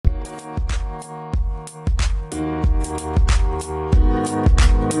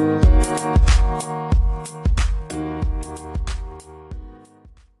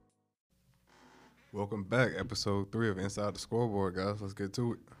back. Episode 3 of Inside the Scoreboard, guys. Let's get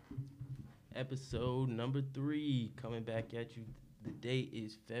to it. Episode number 3 coming back at you. The date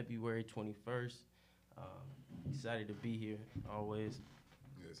is February 21st. Excited to be here always.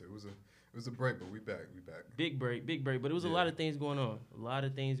 Yes, it was a break, but we back. Big break. But it was a lot of things going on.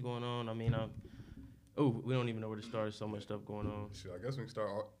 I mean, we don't even know where to start. There's so much stuff going on. Sure, I guess we can start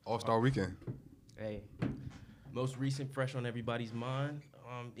All-Star Weekend. Hey, most recent, fresh on everybody's mind.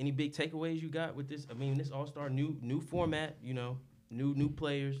 Any big takeaways you got with this? I mean, this All-Star new format. You know, new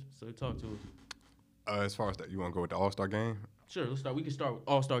players. So talk to us. As far as that, you want to go with the All-Star game? Sure, let's start. We can start with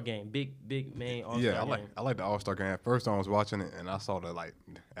All-Star game. Big main All-Star game. Yeah, I like the All-Star game. At first, I was watching it, and I saw that,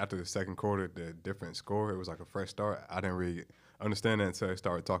 after the second quarter, the different score, it was like a fresh start. I didn't really understand that until I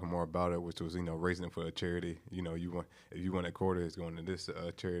started talking more about it, which was, raising it for a charity. If you won that quarter, it's going to this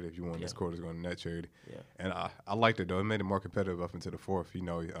charity. If you won this quarter, it's going to that charity. Yeah. And I liked it, though. It made it more competitive up into the fourth.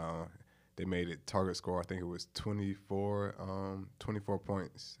 They made it target score. I think it was 24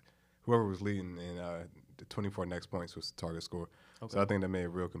 points. Whoever was leading in the 24 next points was the target score. Okay. So I think that made it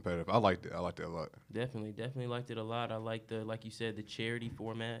real competitive. I liked it a lot. Definitely liked it a lot. I liked like you said, the charity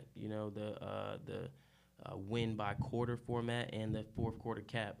format. The win by quarter format and the fourth quarter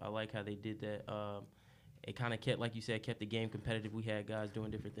cap. I like how they did that. It kind of kept, like you said, kept the game competitive. We had guys doing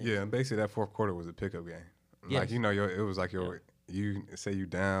different things. Yeah, and basically that fourth quarter was a pickup game. Yes. It was like you say you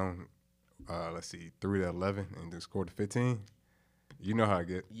down, 3-11 and then scored 15. You know how I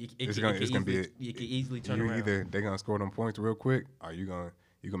get. It's gonna be. You can easily turn around. Either they're gonna score them points real quick, or you gonna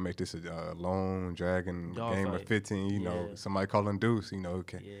make this a long dragging game of 15. Somebody calling deuce.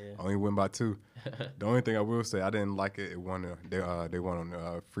 Only win by 2. The only thing I will say, I didn't like it. They won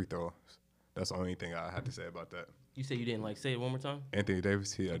on free throws. That's the only thing I had to say about that. You say you didn't like. Say it one more time. Anthony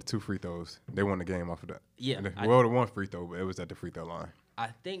Davis, he had 2 free throws. They won the game off of that. Yeah. The one free throw, but it was at the free throw line. I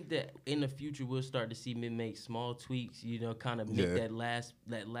think that in the future we'll start to see men make small tweaks, kind of make that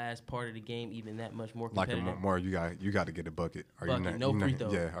last part of the game even that much more competitive. Like more, you got to get a bucket. No free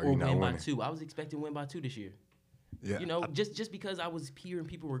throw. Yeah, or win by 2. I was expecting win by 2 this year. Yeah. Just because I was hearing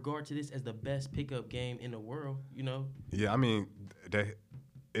people regard to this as the best pickup game in the world. Yeah, I mean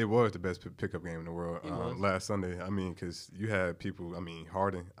it was the best pickup game in the world last Sunday. I mean, because you had people. I mean,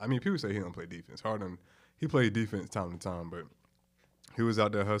 Harden. I mean, people say he don't play defense. Harden, he played defense time to time, but he was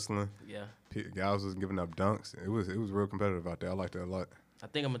out there hustling. Yeah. Guys was giving up dunks. It was real competitive out there. I liked that a lot. I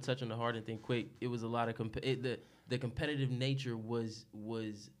think I'm gonna touch on the Harden thing quick. It was a lot of the competitive nature was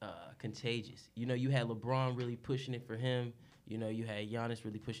contagious. You had LeBron really pushing it for him. You had Giannis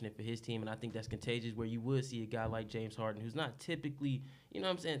really pushing it for his team, and I think that's contagious. Where you would see a guy like James Harden, who's not typically,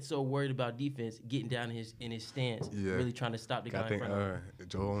 so worried about defense, getting down in his stance, really trying to stop the guy in front of him.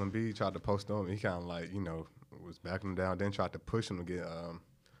 Joel Embiid tried to post him. He kind of was backing him down, then tried to push him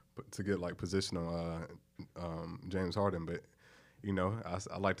to get position on James Harden, but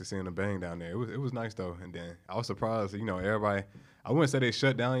I like to see him bang down there. It was nice though, and then I was surprised. Everybody. I wouldn't say they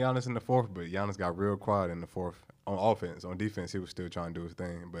shut down Giannis in the fourth, but Giannis got real quiet in the fourth on offense. On defense, he was still trying to do his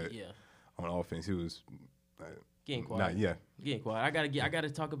thing, but on offense, he was getting quiet. Getting quiet. I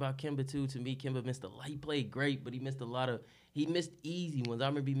gotta talk about Kemba too. To me, Kemba missed he played great, but he missed a lot of. He missed easy ones. I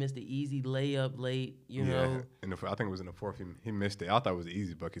remember he missed the easy layup late, know. And I think it was in the fourth. He missed it. I thought it was an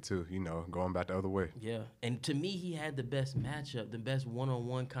easy bucket, too, going back the other way. Yeah. And to me, he had the best matchup, the best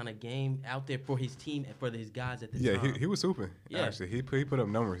one-on-one kind of game out there for his team and for his guys at the time. Yeah, he was hooping, actually. He put up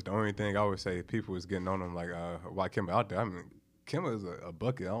numbers. The only thing I would say, people was getting on him, why Kemba out there? I mean, Kemba is a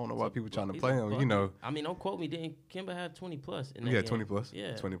bucket. I don't know why people trying to play him, I mean, don't quote me. Didn't Kemba have 20-plus in that game? 20-plus.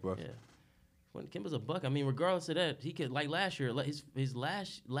 Yeah, 20-plus. Yeah. When Kemba's a buck, I mean, regardless of that, he could last year. His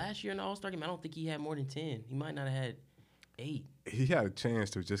last year in the All-Star game, I don't think he had more than 10. He might not have had 8. He had a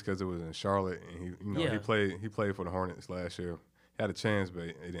chance to just because it was in Charlotte, and he played for the Hornets last year. He had a chance, but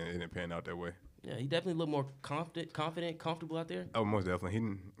it didn't pan out that way. Yeah, he definitely looked more confident, comfortable out there. Oh, most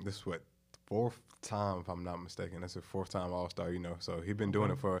definitely. This is fourth time, if I'm not mistaken. That's the 4th time All-Star. So he's been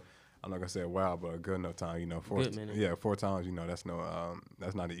doing it for. I'm not gonna say a while, but a good enough time. 4 times. That's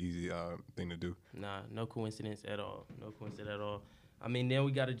that's not an easy thing to do. Nah, no coincidence at all. I mean, then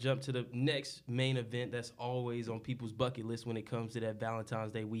we got to jump to the next main event that's always on people's bucket list when it comes to that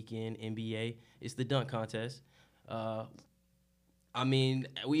Valentine's Day weekend NBA. It's the dunk contest. I mean,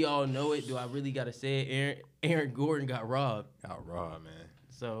 we all know it. Do I really got to say it? Aaron Gordon got robbed. Got robbed, man.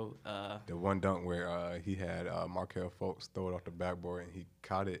 So the one dunk where he had Markelle Fultz throw it off the backboard and he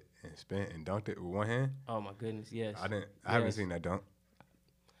caught it and spin and dunked it with one hand. Oh my goodness, yes. I haven't seen that dunk.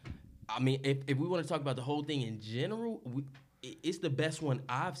 I mean, if we want to talk about the whole thing in general, it's the best one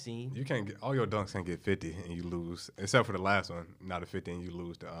I've seen. You can't get all your dunks can't get 50 and you lose, except for the last one, not a 50 and you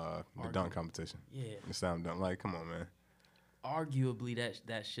lose the dunk competition. Yeah. The slam dunk. Like, come on, man. Arguably,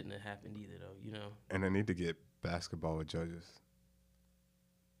 that shouldn't have happened either, though. You know. And they need to get basketball judges.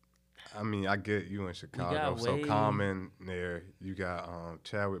 I mean, I get you in Chicago, so Common there. You got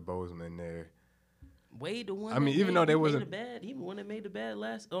Chadwick Boseman there. Wade, the one. I mean, even though they wasn't bad, even when they made the bad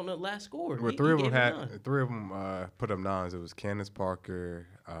last score. Well, three of them put up nines. It was Candace Parker,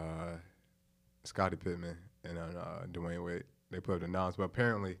 Scottie Pippen, and Dwayne Wade. They put up the nines, but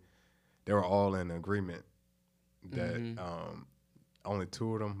apparently they were all in agreement that only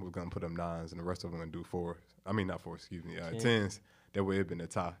two of them were gonna put up nines, and the rest of them gonna do fours. I mean, not fours. Excuse me, tens. That would have been a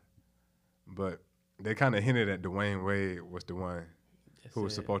tie. But they kind of hinted that Dwayne Wade was the one who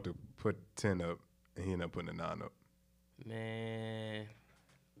was supposed to put 10 up, and he ended up putting a 9 up. Man,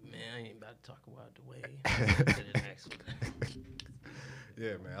 I ain't about to talk about Dwayne.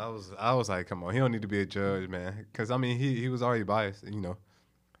 Yeah, man. I was like, come on, he don't need to be a judge, man. Because I mean, he was already biased, you know.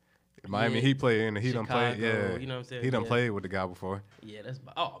 Miami Heat player, and he done played. Yeah, you know what I'm saying. He done played with the guy before. Yeah, that's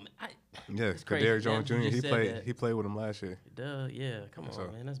man. Yeah, Derrick Jones Jr. He played with him last year. Duh, yeah. Come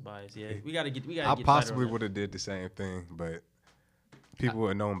on, man. That's biased. Yeah, we gotta get. I possibly would have did the same thing, but people would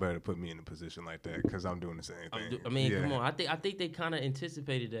have known better to put me in a position like that because I'm doing the same thing. Come on. I think they kind of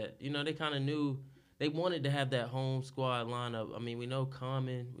anticipated that. You know, they kind of knew they wanted to have that home squad lineup. I mean, we know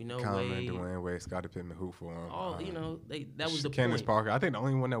Common, we know Wade, Dwayne Wade, Scottie Pippen, who for him. All you know, that was the Candace point. Parker. I think the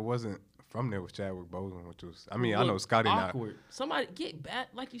only one that wasn't from there was Chadwick Boseman, which was. I mean, I know Scottie awkward. Somebody get back,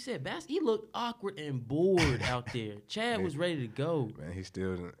 like you said, he looked awkward and bored out there. Chad was ready to go. Man,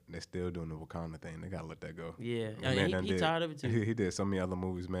 they're still doing the Wakanda thing. They gotta let that go. Yeah, he tired of it too. He did so many other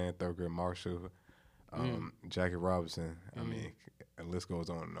movies, man. Thurgood Marshall, Jackie Robinson. I mean, the list goes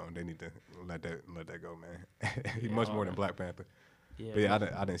on and on. They need to let that go, man. He's much more than Black Panther. Yeah, but yeah,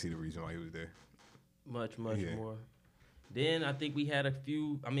 I didn't see the reason why he was there. Much more. Then I think we had a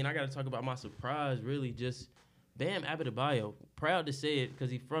few. I mean, I got to talk about my surprise. Really, just Bam Adebayo. Proud to say it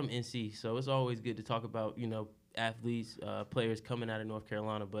because he's from NC, so it's always good to talk about athletes, players coming out of North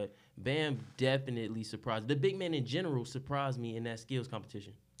Carolina. But Bam definitely surprised. The big man in general surprised me in that skills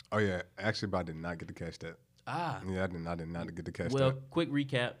competition. Oh yeah, actually, but I did not get to catch that. Yeah, I did not get to catch that. Well, quick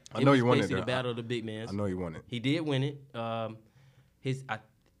recap. I know you won it. Basically, the battle of the big men. I know you won it. He did win it. I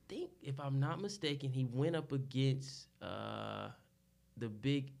think, if I'm not mistaken, he went up against the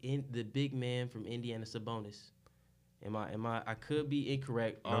big man from Indiana, Sabonis. Am I? I could be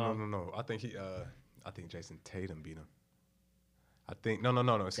incorrect. No. I think Jason Tatum beat him. I think no.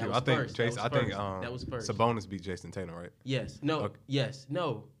 Excuse me. That was first. Sabonis beat Jason Tatum, right? Yes. No. Okay. Yes.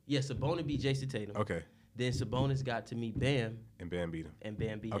 No. Yes. Sabonis beat Jason Tatum. Okay. Then Sabonis got to meet Bam. And Bam beat him. Okay,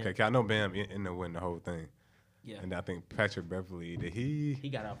 him. Okay, I know Bam ended up winning the whole thing. Yeah. And I think Patrick Beverly, did he? He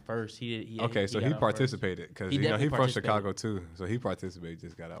got out first. He participated because he from Chicago too, so he participated.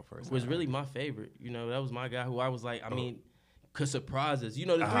 Just got out first. Was really my favorite. That was my guy who I was like. I mean, could surprise us. The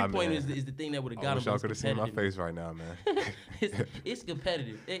 3-point is the thing that would have got him. Y'all could have seen my face right now, man. it's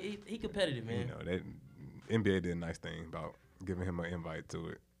competitive. He competitive, man. NBA did a nice thing about giving him an invite to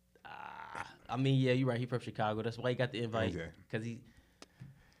it. I mean, yeah, you're right. He's from Chicago. That's why he got the invite. Because he.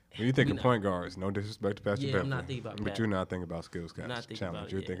 When you think of point guards, no disrespect to Patrick Beverly. I'm not thinking about But you're not thinking about skills challenge.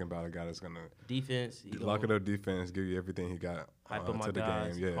 You're it, thinking about a guy that's going to defense, lock it up defense, give you everything he got hype up my to the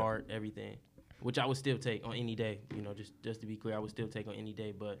guys, game. Yeah. Heart, everything. Which I would still take on any day. Just to be clear, I would still take on any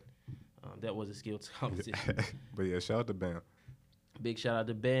day. But that was a skills competition. But yeah, shout out to Bam. Big shout out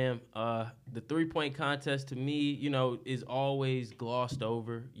to Bam. The 3-point contest to me, is always glossed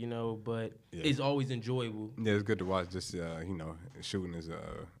over, but it's always enjoyable. Yeah, it's good to watch. Just shooting is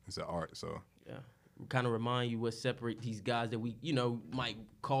an art. So yeah, kind of remind you what separates these guys that we might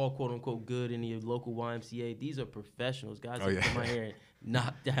call quote unquote good in the local YMCA. These are professionals, guys that come out here and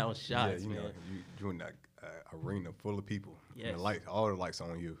knock down shots. Yeah, you're in that arena full of people. Yes. And all the lights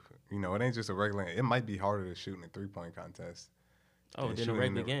on you. It ain't just a regular. It might be harder to shoot in a 3-point contest. Oh, than a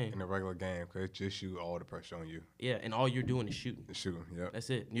regular game. In a regular game, because it just shoot all the pressure on you. Yeah, and all you're doing is shooting. Shooting, yeah. That's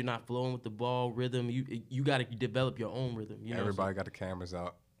it. You're not flowing with the ball rhythm. You got to develop your own rhythm. Everybody got the cameras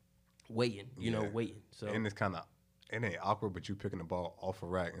out. Waiting, waiting. So and it ain't awkward, but you picking the ball off a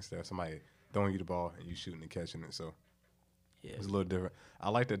rack instead of somebody throwing you the ball and you shooting and catching it. So yeah, it's a little different.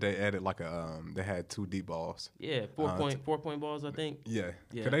 I like that they added they had 2 deep balls. Yeah, 4-point balls, I think. Yeah,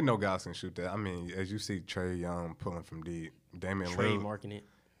 because they know guys can shoot that. I mean, as you see Trae Young pulling from deep. Trademarking it.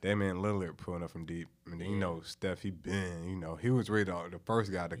 Damian Lillard pulling up from deep. And then, Steph, he was really the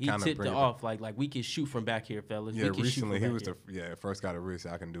first guy to kind of bring it. He tipped it off like we can shoot from back here, fellas. Yeah, recently he was the first guy to really say,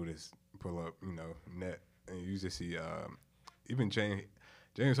 I can do this, pull up, net. And you just see even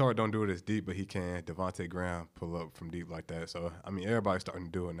James Harden don't do it as deep, but he can. Devontae Graham pull up from deep like that. So I mean, everybody's starting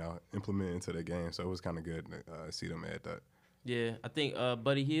to do it now, implement it into their game. So it was kind of good to see them add that. Yeah, I think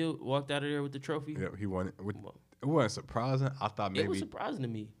Buddy Hield walked out of there with the trophy. Yeah, he won it. It wasn't surprising. I thought maybe it was surprising to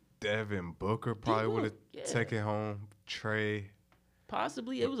me. Devin Booker probably would have taken it home. Trey.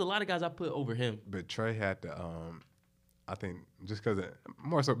 Possibly. It was a lot of guys I put over him. But Trey had to, I think, just because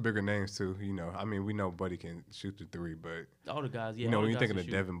more so bigger names too. You know, I mean, we know Buddy can shoot the three, but all the guys, yeah. You know, when you think of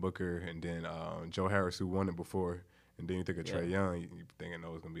Devin Booker and then Joe Harris, who won it before, and then you think of Trae Young, you thinking,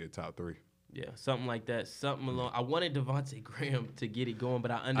 no, it's going to be a top three. Yeah, something like that. Something along. I wanted Devontae Graham to get it going,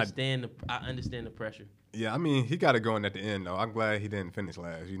 but I understand the pressure. Yeah, I mean, he got it going at the end, though. I'm glad he didn't finish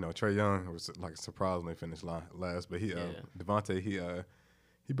last. You know, Trae Young was like surprisingly finished last, but Devontae,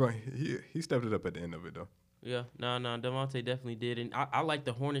 he stepped it up at the end of it, though. Yeah, no, Devontae definitely did, and I like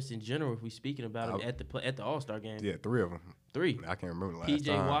the Hornets in general. If we're speaking about it at the All-Star game. Yeah, 3 of them. 3. I can't remember the last PJ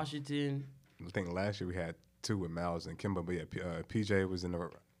time. Washington. I think last year we had 2 with Miles and Kimba, but yeah, PJ was in the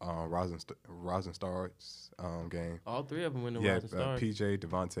Rising Stars game. All 3 of them in the Rising Stars. PJ,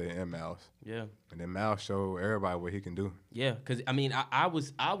 Devontae, and Miles. Yeah. And then Miles showed everybody what he can do. Yeah, because I mean, I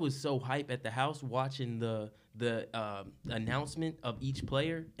was so hype at the house watching the announcement of each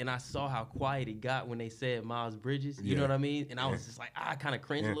player, and I saw how quiet it got when they said Miles Bridges. You know what I mean? And I was just like, I kind of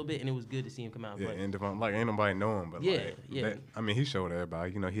cringed a little bit, and it was good to see him come out and play. And Devon, like, ain't nobody know him, but I mean, he showed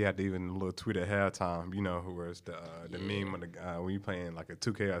everybody. You know, he had to even a little tweet at halftime. You know, where it's the meme of the guy when you playing like a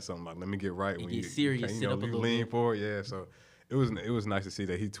 2K or something, like, let me get right. When you get serious, sit up a little lean bit. forward, yeah. So it was nice to see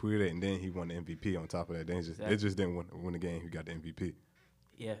that he tweeted and then he won the MVP on top of that. Then it just didn't win the game. He got the MVP.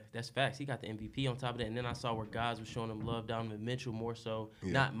 Yeah, that's facts. He got the MVP on top of that. And then I saw where guys were showing him love. Donovan Mitchell more so.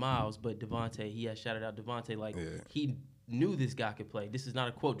 Yeah. Not Miles, but Devontae. He had shouted out Devontae like he knew this guy could play. This is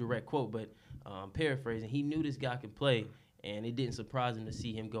not a direct quote, but paraphrasing. He knew this guy could play, and it didn't surprise him to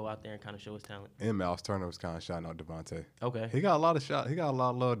see him go out there and kind of show his talent. And Miles Turner was kind of shouting out Devontae. Okay. He got a lot of shots. He got a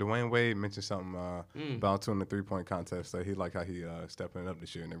lot of love. Dwayne Wade mentioned something about him in the 3-point contest. So he like how he stepping it up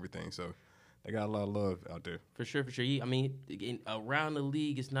this year and everything. So they got a lot of love out there. For sure. Around the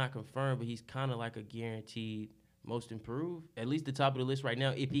league, it's not confirmed, but he's kind of like a guaranteed most improved. At least the top of the list right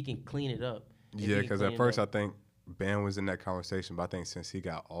now, if he can clean it up. Yeah, because at first I think Bam was in that conversation, but I think since he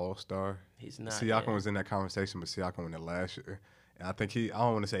got All-Star, he's not. Siakam was in that conversation, but Siakam won it last year. And I think I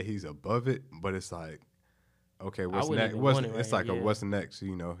don't want to say he's above it, but it's like, okay, what's next? What's next?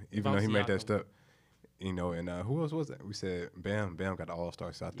 You know, even though he made that step. You know, and who else was it? We said Bam got the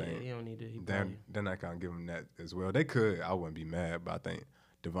All-Star, so I think he don't need to. They're not going to give him that as well. They could. I wouldn't be mad, but I think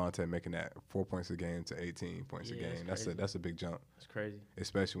Devontae making that 4 points a game to 18 points a game, that's a big jump. It's crazy.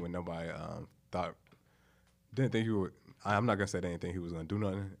 Especially when nobody didn't think he would. I'm not going to say they didn't think he was going to do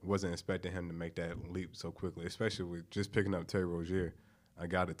nothing. Wasn't expecting him to make that leap so quickly, especially with just picking up Terry Rozier. I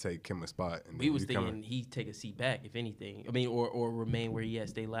got to take Kim's spot. And we was thinking he'd take a seat back, if anything. I mean, or remain where he at,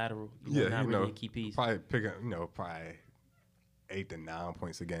 stay lateral. Not really a key piece. Probably pick up, probably 8 to 9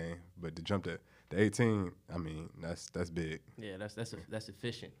 points a game. But to jump to 18, I mean, that's big. Yeah, that's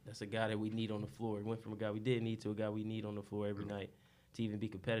efficient. That's a guy that we need on the floor. It went from a guy we didn't need to a guy we need on the floor every night to even be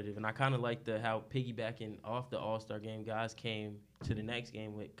competitive. And I kind of like how piggybacking off the All-Star game, guys came to the next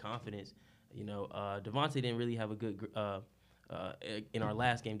game with confidence. You know, Devontae didn't really have a good in our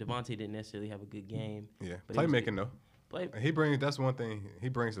last game, Devontae didn't necessarily have a good game. Yeah, playmaking though. That's one thing. He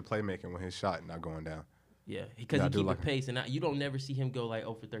brings the playmaking when his shot not going down. Yeah, because he keeps the pace, and you don't never see him go like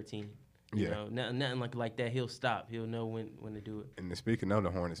 0 for 13. You know, nothing like that. He'll stop. He'll know when to do it. And speaking of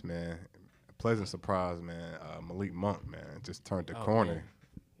the Hornets, man, pleasant surprise, man. Malik Monk, man, just turned the corner.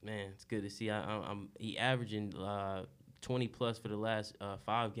 Man, it's good to see. He averaging 20 plus for the last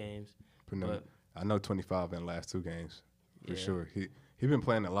 5 games. I know 25 in the last 2 games. For sure. He been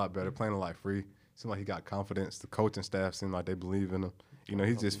playing a lot better, playing a lot free. Seems like he got confidence. The coaching staff seem like they believe in him. You know,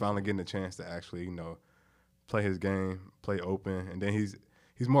 he's just finally getting a chance to actually, play his game, play open. And then he's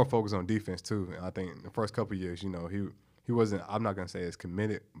more focused on defense too. And I think the first couple of years, he wasn't, I'm not going to say as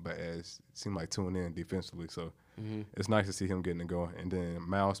committed, but as seemed like tuned in defensively. So it's nice to see him getting it going. And then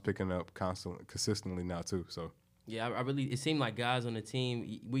Miles picking up consistently now too. So. Yeah, it seemed like guys on the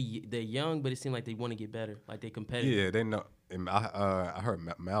team, they're young, but it seemed like they want to get better, like they're competitive. Yeah, they know. And I heard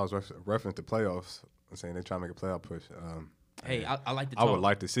Miles reference the playoffs, saying they're trying to make a playoff push. Hey, I like the talk. I would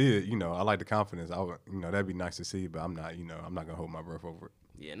like to see it. I like the confidence. That'd be nice to see, but I'm not gonna hold my breath over it.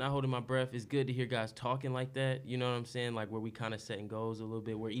 Yeah, not holding my breath. It's good to hear guys talking like that. You know what I'm saying? Like where we kind of setting goals a little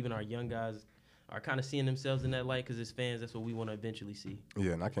bit, where even our young guys are kind of seeing themselves in that light, because as fans, that's what we want to eventually see.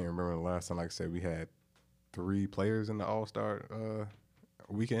 Yeah, and I can't remember the last time, like I said, we had 3 players in the All-Star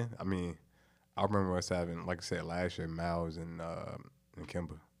weekend. I mean, I remember us having, like I said, last year, Miles and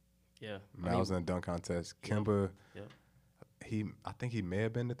Kemba. Yeah. Miles in the dunk contest. Yeah. Kemba, Yeah. I think he may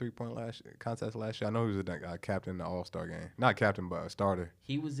have been the 3-point contest last year. I know he was a captain in the All-Star game. Not captain, but a starter.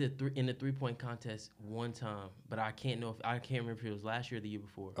 He was in the 3-point contest one time, but I can't remember if it was last year or the year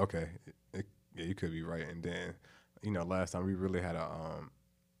before. Okay. Yeah, you could be right. And then, last time we really had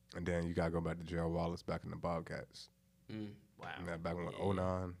and then you got to go back to Gerald Wallace back in the Bobcats. Wow. Back in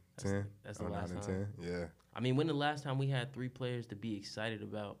 09, 10. That's the 09 last and time. 10. Yeah. I mean, when the last time we had 3 players to be excited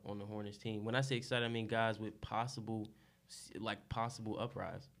about on the Hornets team? When I say excited, I mean guys with possible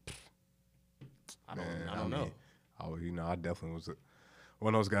uprise. I don't know. I definitely was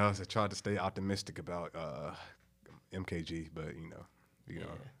one of those guys that tried to stay optimistic about MKG, but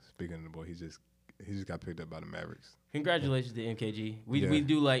speaking of the boy, he just got picked up by the Mavericks. Congratulations to MKG. We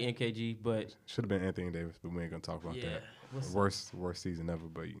do like MKG, but should have been Anthony Davis, but we ain't gonna talk about that. Worst season ever,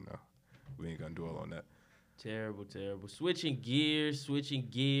 but we ain't gonna dwell on that. Terrible. Switching gears.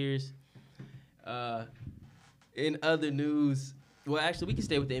 In other news, well, actually, we can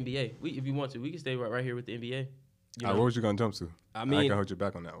stay with the NBA. If you want to, we can stay right here with the NBA. What was you gonna jump to? I mean, I can hold you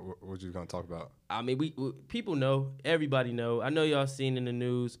back on that. What was you gonna talk about? I mean, we people know, everybody know. I know y'all seen in the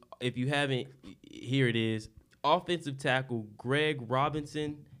news. If you haven't, here it is. Offensive tackle Greg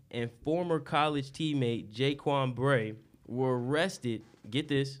Robinson and former college teammate Jaquan Bray were arrested. Get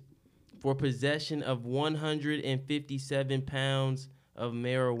this. For possession of 157 pounds of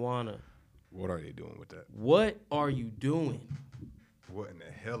marijuana. What are they doing with that? What are you doing? What in the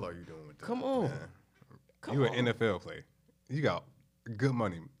hell are you doing with that? Come on. Man? You an NFL player. You got good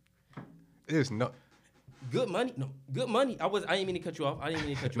money. It's no good money. No, good money. I didn't mean to cut you off.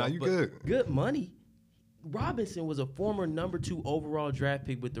 Nah, you good. Good money. Robinson was a former number 2 overall draft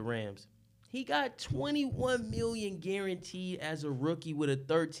pick with the Rams. He got $21 million guaranteed as a rookie with a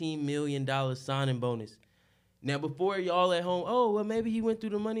 $13 million signing bonus. Now, before y'all at home, oh, well, maybe he went through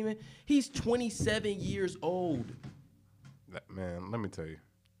the money, man. He's 27 years old. Man, let me tell you.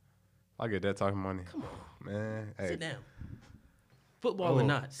 If I get that type of money, come on, man. Hey. Sit down. Football or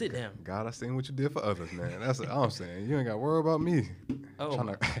not, sit down. God, I seen what you did for others, man. That's what I'm saying. You ain't got to worry about me.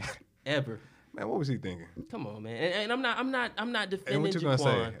 Ever. Man, what was he thinking? Come on, man. And I'm not defending. Hey, what you Jaquan.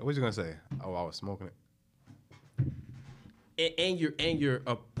 gonna say? What you gonna say? Oh, I was smoking it. And you're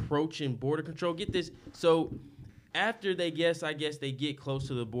approaching border control. Get this. So after I guess they get close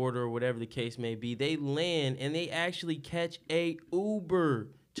to the border or whatever the case may be, they land and they actually catch a Uber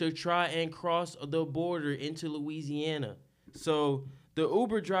to try and cross the border into Louisiana. So the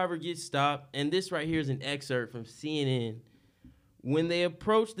Uber driver gets stopped, and this right here is an excerpt from CNN. When they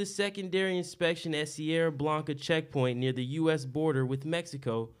approached the secondary inspection at Sierra Blanca checkpoint near the U.S. border with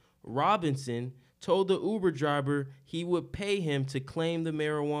Mexico, Robinson told the Uber driver he would pay him to claim the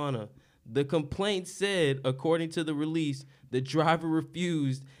marijuana. The complaint said, according to the release, the driver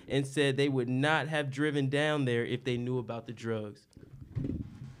refused and said they would not have driven down there if they knew about the drugs.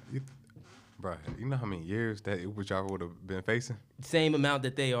 Bro, you know how many years that Uber driver would have been facing? Same amount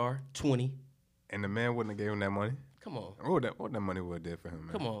that they are, 20. And the man wouldn't have gave him that money? Come on. What that money would have did for him,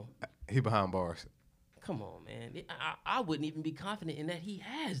 man? Come on. He behind bars. Come on, man. I wouldn't even be confident in that he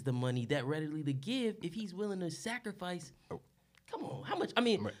has the money that readily to give if he's willing to sacrifice. Oh. Come on. How much? I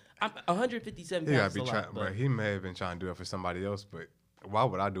mean, 157 he pounds gotta be a lot. Bro, he may have been trying to do it for somebody else, but why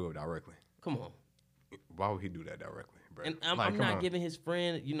would I do it directly? Come on. Why would he do that directly, bro? And I'm not giving his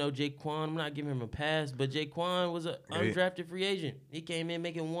friend, Jaquan, I'm not giving him a pass, but Jaquan was an undrafted free agent. He came in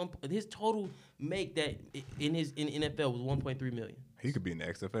making his total make that in NFL was $1.3 million. He could be in the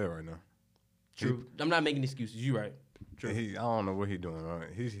XFL right now. True. I'm not making excuses. You're right. True. I don't know what he's doing. Right?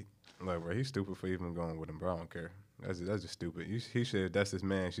 He's stupid for even going with him, bro. I don't care. That's just stupid. He should. That's his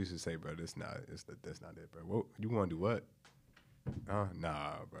man. She should say, bro, that's not it, bro. What you want to do? What?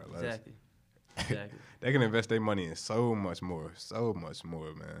 Nah, bro. Exactly. They can invest their money in so much more,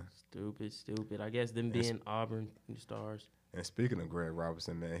 man. Stupid. I guess them being Auburn stars. And speaking of Greg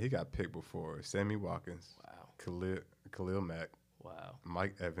Robinson, man, he got picked before Sammy Watkins, wow, Khalil Mack, wow,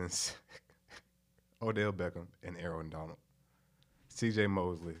 Mike Evans, Odell Beckham, and Aaron Donald, C.J.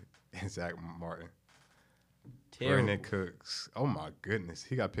 Mosley, and Zach Martin. Terrible. Brandon Cooks. Oh my goodness,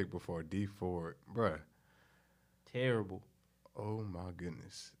 he got picked before D Ford, bruh. Terrible. Oh my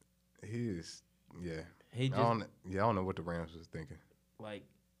goodness. He is, yeah. I don't know what the Rams was thinking. Like,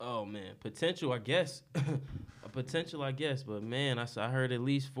 oh man, potential, I guess. But man, I heard at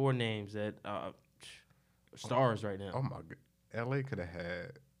least 4 names that are stars right now. Oh my god, L.A. could have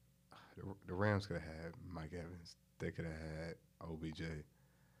had the Rams could have had Mike Evans. They could have had OBJ,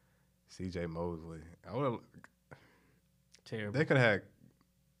 C.J. Mosley. Terrible. They could have had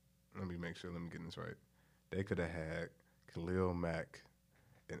let me make sure. Let me get this right. They could have had Khalil Mack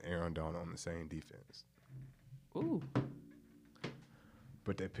and Aaron Donald on the same defense. Ooh.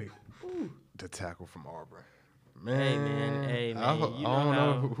 But they picked the tackle from Auburn. Hey, man. I You don't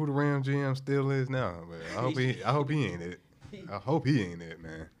know know who the Rams GM still is now, but I hope he ain't it. I hope he ain't it,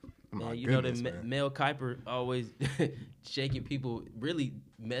 man. Man, you know that Mel Kiper always shaking people, really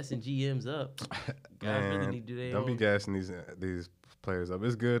messing GMs up. Guys really need to do their don't be own. gassing these players up.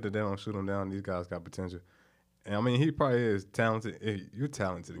 It's good that they don't shoot them down. These guys got potential. And I mean, he probably is talented. You're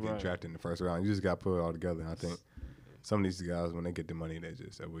talented to get drafted in the first round. You just got to put it all together. And I think some of these guys, when they get the money, they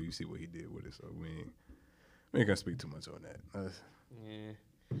just say, well, you see what he did with it. So we ain't going to speak too much on that. Yeah.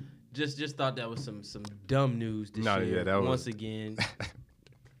 Just thought that was some dumb news this year. Yeah, that was. Once again.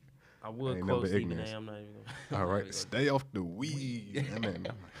 I would quote Stephen A. I'm not even going all right, stay off the weed.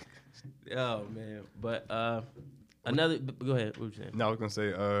 Oh, man. But another, go ahead. What were you saying? No, I was going to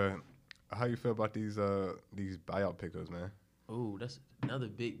say, how you feel about these buyout pickups, man? Oh, that's another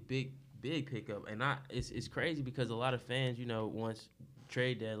big pickup. And it's crazy because a lot of fans, once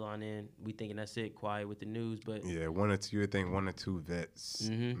trade deadline in, we thinking that's it, quiet with the news. But yeah, one or two vets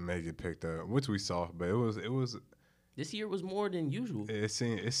may get picked up, which we saw, but it was this year was more than usual. It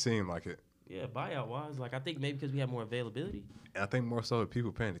seemed like it. Yeah, buyout wise, like I think maybe because we have more availability. I think more so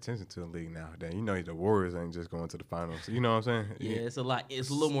people paying attention to the league now. That the Warriors ain't just going to the finals. You know what I'm saying? Yeah, it's a lot. It's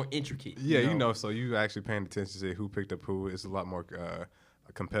a little more intricate. Yeah, so you actually paying attention to who picked up who. It's a lot more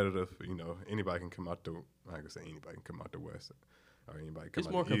competitive. Anybody can come out the. I can say anybody can come out the West, or anybody can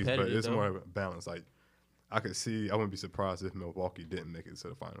come out the East. But it's more balanced. Like I wouldn't be surprised if Milwaukee didn't make it to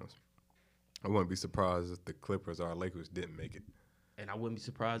the finals. I wouldn't be surprised if the Clippers or Lakers didn't make it. And I wouldn't be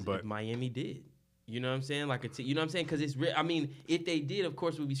surprised if Miami did. You know what I'm saying? You know what I'm saying? Because if they did, of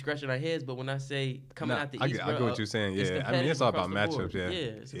course, we'd be scratching our heads. But when I say coming out the East, I get what you're saying. Yeah, it's all about matchups. Yeah,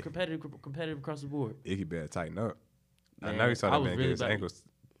 it's competitive across the board. Iggy better tighten up. Man, I know you saw that man really get his ankles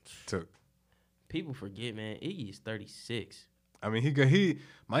took. People forget, man. Iggy is 36. I mean,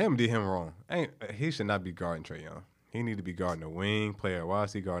 Miami did him wrong. He should not be guarding Trae Young. He need to be guarding a wing player. Why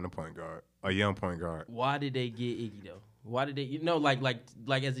is he guarding a point guard? A young point guard. Why did they get Iggy though? Why did they?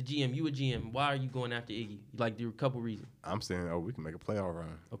 Like as a GM, you a GM. Why are you going after Iggy? Like there are a couple reasons. I'm saying, we can make a playoff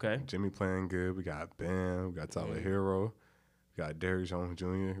run. Okay. Jimmy playing good. We got Ben. We got Tyler Hero. We got Derrick Jones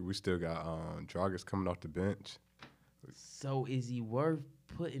Jr. We still got Dragic coming off the bench. So is he worth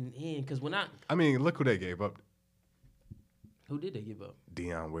putting in? Because I mean, look who they gave up. Who did they give up?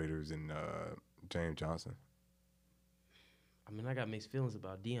 Deion Waiters and James Johnson. I mean, I got mixed feelings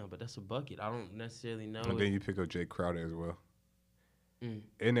about Deion, but that's a bucket. I don't necessarily know. And then you pick up Jay Crowder as well.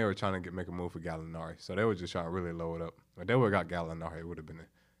 And they were trying to make a move for Gallinari, so they were just trying to really load up. If they would have got Gallinari, it would have been.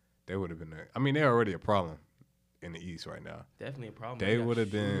 I mean, they're already a problem in the East right now. Definitely a problem. They would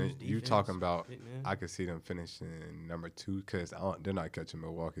have been. You talking about? I could see them finishing number 2 because they're not catching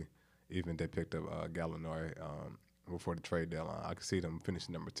Milwaukee. Even if they picked up Gallinari before the trade deadline, I could see them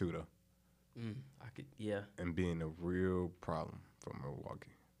finishing number 2 though. And being a real problem for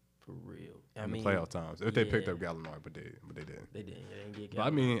Milwaukee. For real. In the playoff times. If they picked up Gallinari, but they didn't. They didn't get Gallinari. But I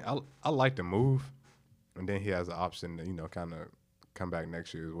mean, I like the move. And then he has an option to, kind of come back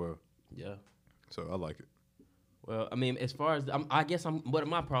next year as well. Yeah. So I like it. Well, I mean, as far as what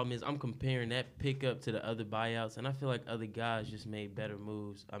my problem is, I'm comparing that pickup to the other buyouts, and I feel like other guys just made better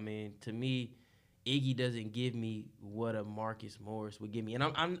moves. I mean, to me, Iggy doesn't give me what a Marcus Morris would give me, and I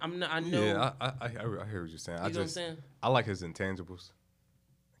know. Yeah, I hear what you're saying. You know what I'm saying? I like his intangibles.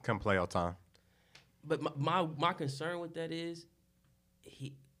 Come playoff time. But my concern with that is,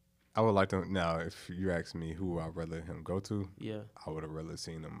 I would like to now. If you ask me who I'd rather him go to, yeah, I would have rather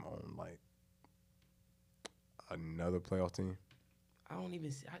seen him on like another playoff team. I don't even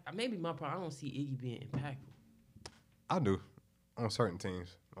see. Maybe my problem. I don't see Iggy being impactful. I do. On certain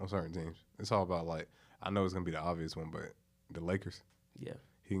teams. It's all about I know it's gonna be the obvious one, but the Lakers. Yeah.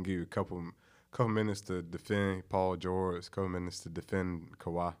 He can give you a couple minutes to defend Paul George, couple minutes to defend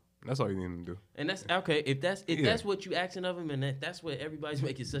Kawhi. That's all you need him to do. And that's okay. If that's what you asking of him, and that's what everybody's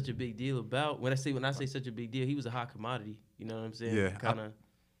making such a big deal about. When I say such a big deal, he was a hot commodity. You know what I'm saying? Yeah. Kind of.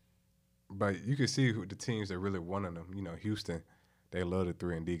 But you can see who the teams that really wanted him. Houston, they love the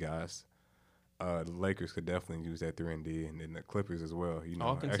 3-and-D guys. The Lakers could definitely use that 3-and-D, and then the Clippers as well.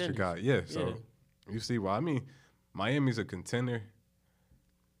 All extra guy. Yeah, so you see why. I mean, Miami's a contender.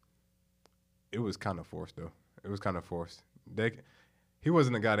 It was kind of forced, though. He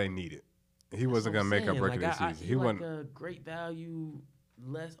wasn't the guy they needed. He wasn't going to make up regular season. He wasn't a great value,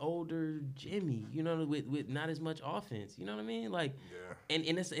 less older Jimmy, with not as much offense. You know what I mean? Yeah.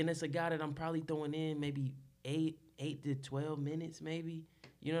 And it's a guy that I'm probably throwing in maybe 8 to 12 minutes maybe.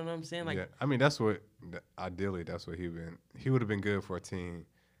 You know what I'm saying? Like, yeah, I mean that's what ideally that's what he would have been good for a team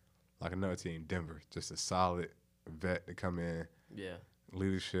like another team, Denver, just a solid vet to come in, yeah.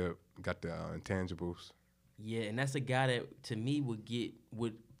 leadership, got the intangibles. Yeah, and that's a guy that to me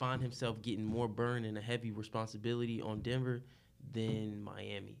would find himself getting more burn and a heavy responsibility on Denver than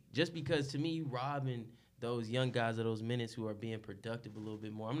Miami. Just because to me you robbing those young guys of those minutes who are being productive a little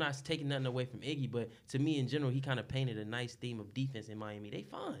bit more. I'm not taking nothing away from Iggy, but to me in general he kind of painted a nice theme of defense in Miami. They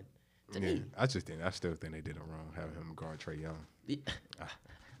fine. To me. I still think they did it wrong having him guard Trae Young.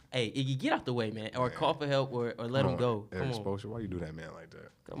 Hey, Iggy, get out the way, man. Or call for help or let him go. Come on. Exposure. Why you do that, man, like that?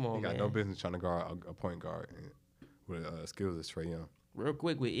 Come on, man. He got man. no business trying to guard a point guard with skills as Trae Young. Real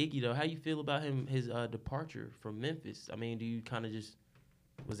quick with Iggy, though, how you feel about his departure from Memphis? I mean, do you kind of just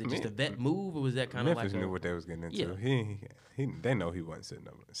 – was it just a vet move or was that kind of like – Memphis knew what they was getting into. Yeah. They know he wasn't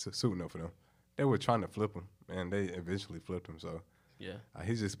suiting up for them. They were trying to flip him, and they eventually flipped him, so – yeah,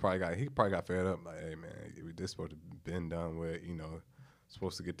 he probably got fed up. Like, hey man, this supposed to been done with.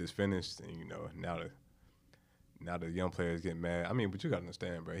 Supposed to get this finished, and now the young players get mad. I mean, but you gotta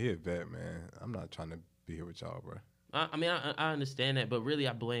understand, bro. He a vet, man. I'm not trying to be here with y'all, bro. I mean, I understand that, but really,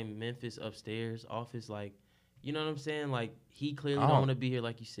 I blame Memphis upstairs office. Like, you know what I'm saying? Like, he clearly don't want to be here,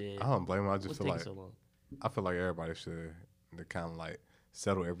 like you said. I don't blame him. I just feel like so long? I feel like everybody should kind of like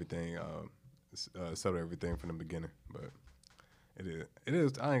settle everything from the beginning, but. It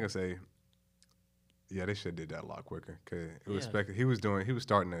is. I ain't gonna say. Yeah, they should have did that a lot quicker because it was expected. He was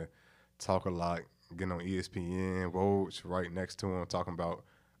starting to talk a lot, getting on ESPN, Woj right next to him, talking about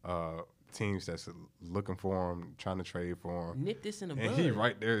teams that's looking for him, trying to trade for him. Nip this in the bud. And he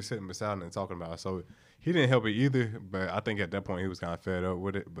right there sitting beside him and talking about it. So he didn't help it either. But I think at that point he was kind of fed up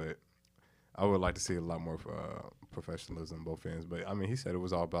with it. But I would like to see a lot more professionalism on both ends. But I mean, he said it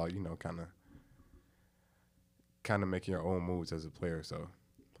was all about kind of making your own moves as a player. So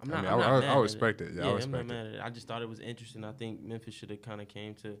I respect it. Yeah, I respect I'm not mad at it. I just thought it was interesting. I think Memphis should have kind of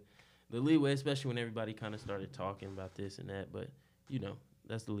came to the leeway, especially when everybody kind of started talking about this and that. But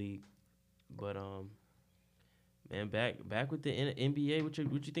that's the league. But man, back with the NBA.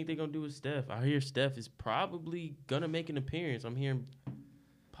 What you think they're gonna do with Steph? I hear Steph is probably gonna make an appearance. I'm hearing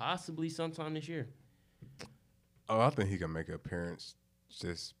possibly sometime this year. Oh, I think he can make an appearance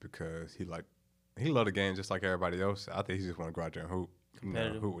just because he loved the game just like everybody else. I think he just want to go out there and hoop,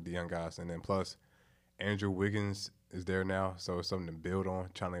 hoop with the young guys. And then plus, Andrew Wiggins is there now, so it's something to build on.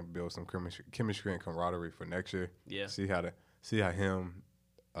 Trying to build some chemistry and camaraderie for next year. Yeah. See how him,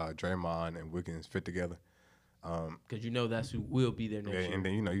 Draymond, and Wiggins fit together. Because that's who will be there next year. And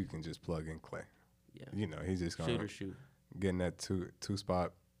then you can just plug in Clay. Yeah. He's just gonna shoot. Get in that two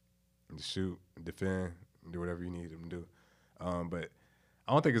spot, shoot, defend, do whatever you need him to do. But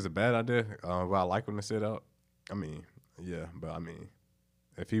I don't think it's a bad idea. But I like him to sit out. I mean, yeah, but I mean,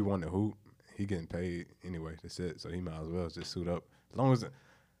 if he want to hoop, he getting paid anyway to sit, so he might as well just suit up. As long as,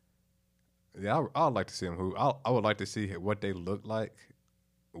 I would like to see him hoop. I would like to see what they look like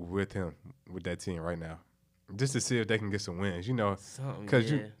with him, with that team right now, just to see if they can get some wins.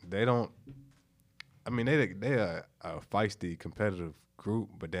 Because they don't. I mean, they are a feisty, competitive group,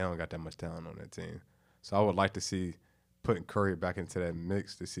 but they don't got that much talent on that team. So I would like to see putting Curry back into that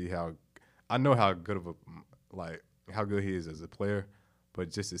mix to see how – I know how good how good he is as a player,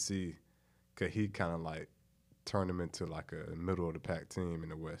 but just to see could he kind of turn him into a middle-of-the-pack team in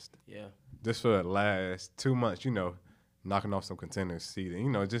the West. Yeah. Just for the last 2 months, knocking off some contenders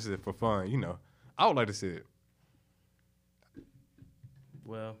seeding, just for fun, I would like to see it.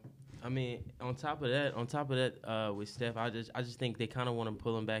 Well – I mean, on top of that, with Steph, I just think they kind of want to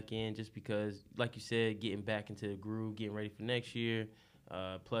pull him back in just because, like you said, getting back into the groove, getting ready for next year.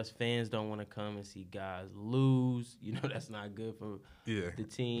 Plus, fans don't want to come and see guys lose. That's not good for the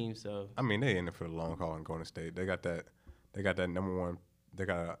team. So I mean, they in it for the long haul in Golden State. They got that number one. They're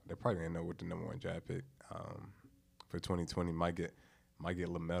probably gonna end up with the number one draft pick for 2020. Might get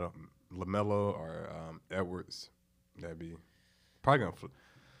LaMelo or Edwards. That'd be probably gonna flip.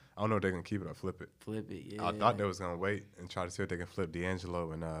 I don't know if they're going to keep it or flip it. Flip it, yeah. I thought they was going to wait and try to see if they can flip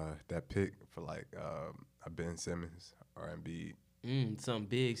D'Angelo and that pick for a Ben Simmons or Embiid. Something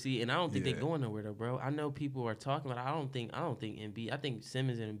big. See, and I don't think they're going nowhere though, bro. I know people are talking about it. I don't think Embiid. I think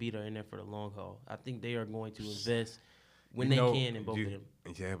Simmons and Embiid are in there for the long haul. I think they are going to invest when they can in both of them.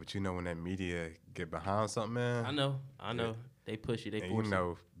 Yeah, but when that media get behind something, man. I know. Yeah. They push it. They force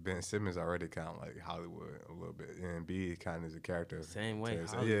it. Ben Simmons already kind of like Hollywood a little bit, and Embiid kind of is a character. Same way.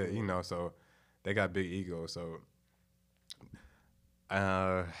 Yeah, so they got big egos. So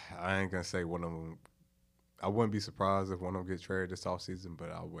I ain't gonna say one of them. I wouldn't be surprised if one of them gets traded this offseason,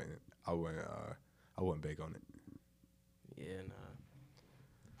 but I wouldn't beg on it. Yeah,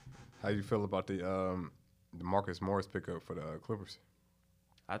 How you feel about the Marcus Morris pickup for the Clippers?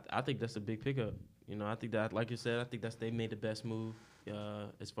 I think that's a big pickup. You know, I think that, like you said, I think they made the best move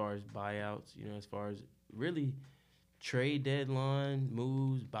as far as buyouts. You know, as far as really trade deadline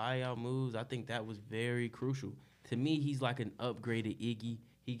moves, buyout moves. I think that was very crucial. To me, he's like an upgraded Iggy.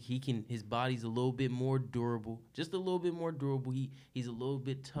 He can, his body's a little bit more durable, just a little bit more durable. He's a little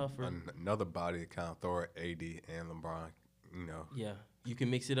bit tougher. Another body to kind of throw at AD and LeBron. You know. Yeah, you can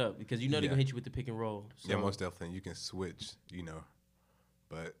mix it up because you know they're gonna hit you with the pick and roll. So. Yeah, most definitely. You can switch. You know,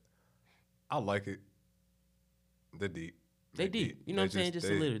 but I like it. They're deep. They deep. You know what I'm saying? Just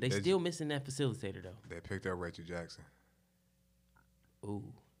a little. They still missing that facilitator though. They picked up Reggie Jackson. Ooh.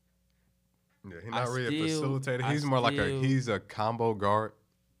 Yeah, he's not really a facilitator. He's more like he's a combo guard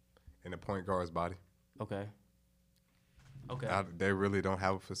in the point guard's body. Okay. They really don't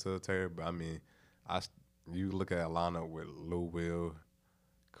have a facilitator, but I mean, you look at Atlanta with Lou Will,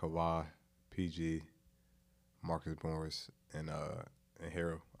 Kawhi, PG, Marcus Morris, and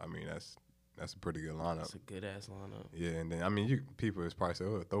Harrell. I mean, that's a pretty good lineup. That's a good ass lineup. Yeah, and then I mean, people is probably say,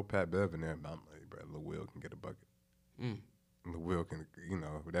 "Oh, throw Pat Bev in there," but I'm like, bro, Lou Will can get a bucket. Lou Will can, you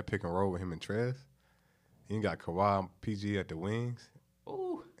know, with that pick and roll with him and Trez. He got Kawhi, PG at the wings.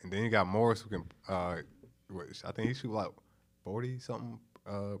 Ooh. And then you got Morris who can, I think he shoot like 40-something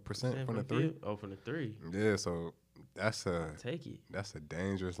percent from the three. Oh, from the three. Yeah, so that's take it. That's a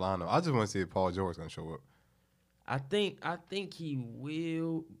dangerous lineup. I just want to see if Paul George gonna show up. I think he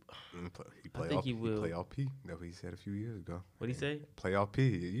will. He will. Play off P. That's what he said a few years ago. What'd he say? Play off P.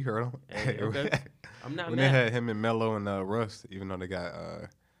 You heard him. Hey, okay. I'm not when mad. they had him and Melo and Russ, even though they got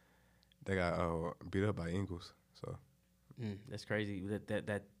beat up by Ingles. So that's crazy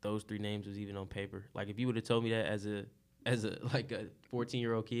that those three names was even on paper. Like if you would have told me that as a like a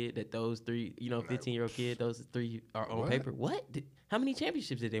 14-year-old kid, that those three, 15-year-old kid, those three are on paper. What? How many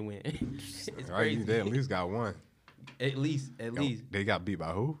championships did they win? It's crazy. They at least got one. At least. They got beat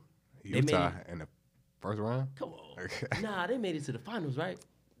by who? Utah in the first round? Come on. Nah, they made it to the finals, right?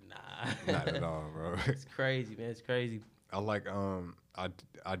 Nah. Not at all, bro. It's crazy, man. It's crazy. I like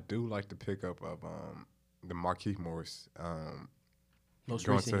I do like the pickup of the Markieff Morris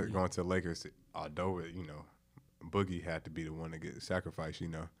going to the Lakers. Although Boogie had to be the one to get sacrificed,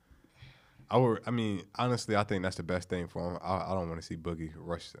 honestly, I think that's the best thing for him. I don't want to see Boogie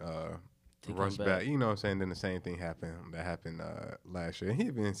rush back. You know what I'm saying? Then the same thing happened. That happened last year. And he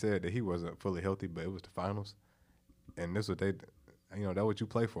even said that he wasn't fully healthy, but it was the finals. And this was that's what you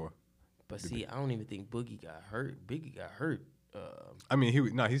play for. But see, I don't even think Boogie got hurt. Biggie got hurt.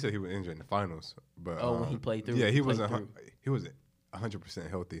 He said he was injured in the finals. But when he played through. Yeah, he wasn't 100%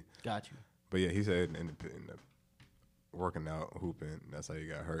 healthy. Got you. But yeah, he said in the working out, hooping, that's how he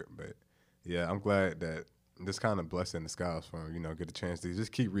got hurt. But yeah, I'm glad that this kind of blessing in disguise for him, get a chance to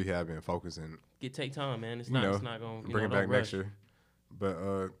just keep rehabbing and focusing. Take time, man. It's not going to bring it back next year. But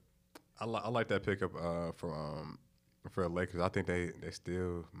I like that pickup for the Lakers. I think they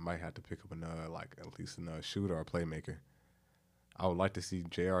still might have to pick up another, like at least another shooter or playmaker. I would like to see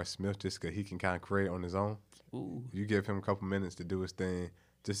J.R. Smith just because he can kind of create on his own. Ooh. You give him a couple minutes to do his thing,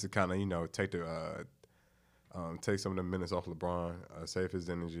 just to kind of take take some of the minutes off LeBron, save his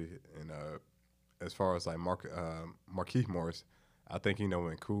energy, and as far as like Markieff Morris, I think when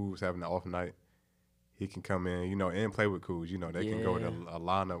Kuz having an off night, he can come in, and play with Kuz. They can go in a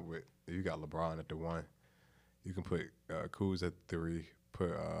lineup with you got LeBron at the 1, you can put Kuz at 3,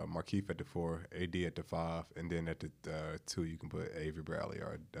 put Markieff at the 4, AD at the 5, and then at the 2 you can put Avery Bradley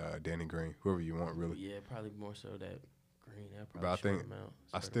or Danny Green, whoever you want really. Yeah, probably more so that Green. But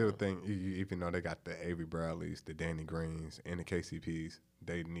I still think even though they got the Avery Bradleys, the Danny Greens, and the KCPs,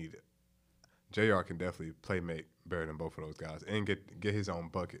 they need it. JR can definitely make better than both of those guys and get his own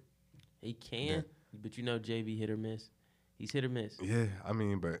bucket. He can, but JV hit or miss. He's hit or miss. Yeah,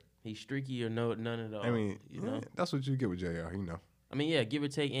 but he's streaky or none at all. That's what you get with JR. Give or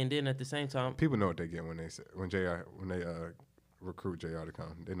take, and then at the same time, people know what they get when they recruit JR to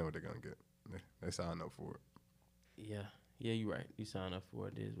come. They know what they're gonna get. They sign up for it. Yeah, you're right. You sign up for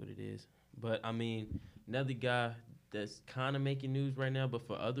it. It is what it is. But another guy that's kind of making news right now, but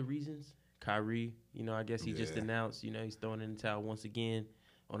for other reasons. Kyrie, I guess he just announced, he's throwing in the towel once again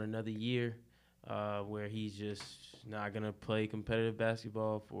on another year where he's just not going to play competitive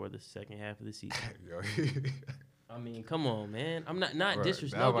basketball for the second half of the season. Come on, man. I'm not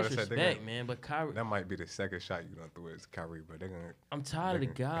disrespect, man, but Kyrie. That might be the second shot you're going to throw at Kyrie, but they're going to. I'm tired of the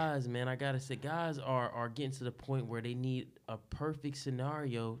guys, man. I got to say, guys are getting to the point where they need a perfect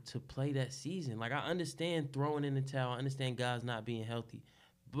scenario to play that season. Like, I understand throwing in the towel. I understand guys not being healthy,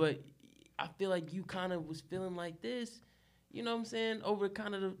 but I feel like you kind of was feeling like this. you know what I'm saying, over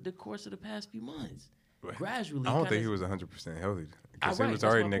kind of the course of the past few months. But Gradually. I don't think kinda- he was 100% healthy because Right, he was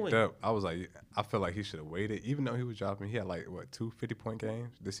that's already my nicked point. up. I was like, I feel like he should have waited, even though he was dropping. He had like what 2 50-point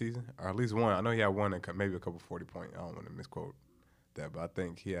games this season, or at least one. I know he had one and maybe a couple 40-point. I don't want to misquote that, but I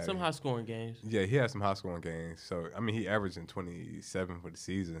think he had some high scoring games. Yeah, he had some high scoring games. So I mean, he averaged in 27 for the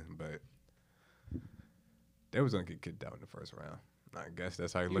season, but they was gonna get kicked out in the first round. I guess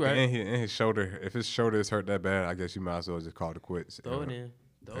that's how you look right. at it. And his shoulder, if his shoulder is hurt that bad, I guess you might as well just call it quits. Throw it in.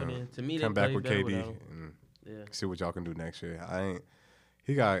 Throw it in. To me, Come they back play with better KD without him. and Yeah. see what y'all can do next year.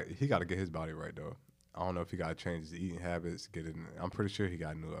 He got to get his body right though. I don't know if he got to change his eating habits. I'm pretty sure he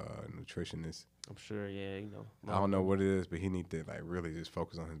got a new nutritionist. I'm sure, yeah, you know. I don't know what it is, but he need to like really just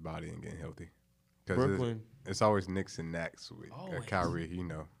focus on his body and getting healthy. Because Brooklyn. it's always Knicks and Knacks with Always. Kyrie. You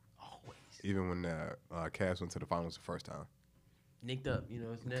know, Always. even when the Cavs went to the finals the first time. Nicked up, you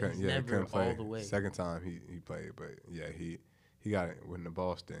know. It's Couldn't- never couldn't play. all the way. Second time he played, but yeah, he got it when the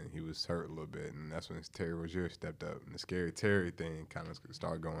Boston. He was hurt a little bit, and that's when Terry Rozier stepped up, and the scary Terry thing kind of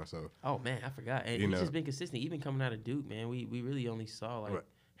started going. So Oh man, I forgot. And You he's know- just been consistent, even coming out of Duke, man. We really only saw like Right.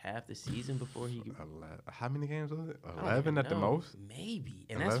 half the season before he. how many games was it? I don't 11 even at the know. most. Maybe,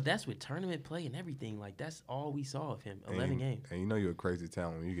 and 11? that's with tournament play and everything. Like that's all we saw of him. 11 and, games. And you know you're a crazy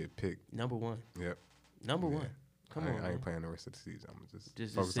talent when you get picked. Number one. Yep. Number Yeah. one. Come I on, ain't man. playing the rest of the season. I'm just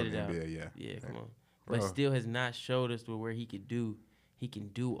Just focus sit on it the out. NBA. Yeah. Yeah, come on. Bro. But still has not showed us to where he can do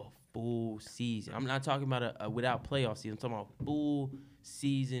a full season. I'm not talking about a without playoff season. I'm talking about full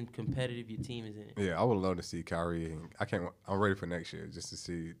season competitive your team is in. Yeah, I would love to see Kyrie. And I'm ready for next year just to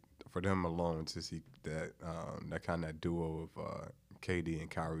see for them alone to see that that kind of duo of KD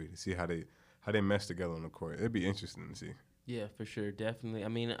and Kyrie to see how they mesh together on the court. It'd be interesting to see. Yeah, for sure, definitely. I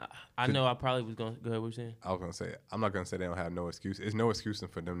mean, I know I probably was going to go ahead. What you saying? I was gonna say I'm not gonna say they don't have no excuse. It's no excuse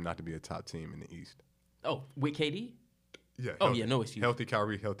for them not to be a top team in the East. Oh, with KD? Yeah. Oh, yeah, no excuse. Healthy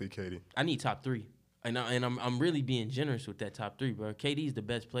Kyrie, healthy KD. I need top three. And I'm really being generous with that top three, bro. KD's the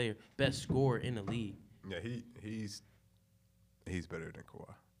best player, best scorer in the league. Yeah, he's better than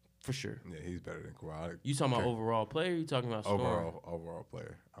Kawhi. For sure. Yeah, he's better than Kawhi. You talking about Okay. overall player? You talking about scoring? Overall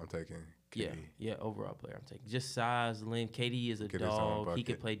player. I'm taking Yeah, KD. yeah, overall player. I'm taking just size, length. KD is a Get his own dog. He bucket.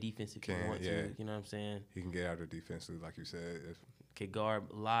 can play defense if he Can, wants yeah. to. You know what I'm saying? He can get out of defensively, like you said. Can guard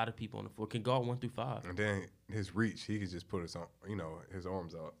a lot of people on the floor. Can guard 1 through 5. And then his reach, he could just put his his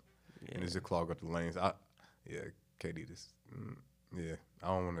arms out Yeah. and just clog up the lanes. KD just I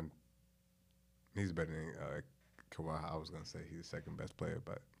don't want to. He's better than Kawhi. I was gonna say he's the second best player,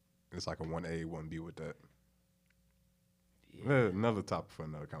 but it's like a 1A, 1B with that. Yeah. Another topic for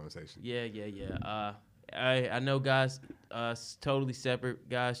another conversation. Yeah. I know, guys. Totally separate,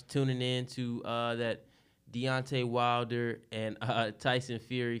 guys. Tuning in to that Deontay Wilder and Tyson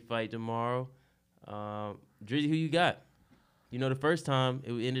Fury fight tomorrow. Drizzy, who you got? You know, the first time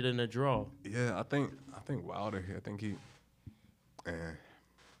it ended in a draw. Yeah, I think Wilder here. I think he and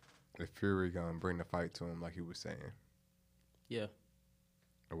if Fury gonna bring the fight to him like he was saying, Yeah,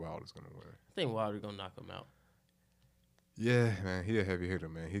 Wilder's gonna win. I think Wilder gonna knock him out. Yeah, man, he a heavy hitter,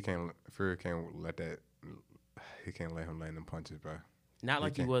 man. Fury can't let him land them punches, bro. Not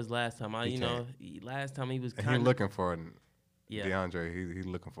like he can't. was last time. He Last time he was And kind he of looking for yeah. DeAndre. He's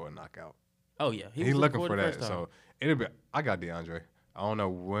looking for a knockout. Oh yeah, He was looking for the that. first time. So it'll be. I got DeAndre. I don't know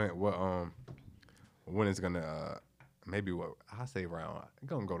when it's gonna. Maybe what I say round. I'm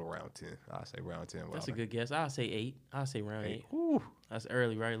gonna go to round 10. I say round 10. That's a Wilder. good guess. I'll say 8. I'll say round 8. Ooh. That's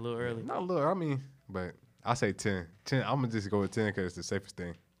early, right? A little early. Not a little. I mean, but I say 10. 10. I'm gonna just go with 10 because it's the safest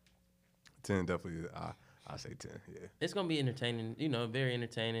thing. 10 definitely. I say 10. Yeah. It's gonna be entertaining, very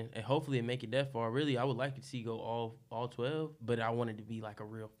entertaining, and hopefully it make it that far. Really, I would like to see go all 12, but I want it to be like a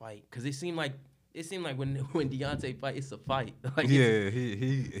real fight because it seemed like when Deontay fight, it's a fight. Like Yeah,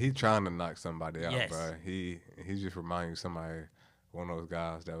 he trying to knock somebody out, Yes. bro. He just remind you somebody, one of those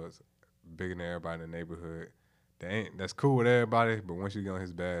guys that was bigger than everybody in the neighborhood. That's cool with everybody, but once you get on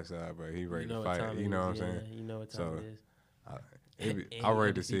his bad side, bro, he ready to fight. You know what I'm saying? You know what time So, it is. I'm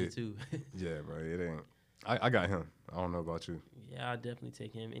ready to see it. Too. Yeah, bro. It ain't. I got him. I don't know about you. Yeah, I'll definitely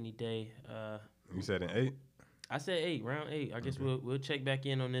take him any day. You said in 8? I said 8, round 8. I guess we'll check back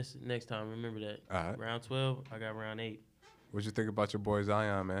in on this next time. Remember that. All right. Round 12, I got round 8. What you think about your boy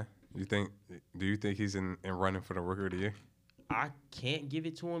Zion, man? Do you think he's in running for the Rookie of the Year? I can't give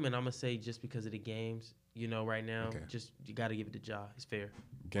it to him, and I'm gonna say just because of the games, right now, Okay. just you got to give it to Ja. It's fair.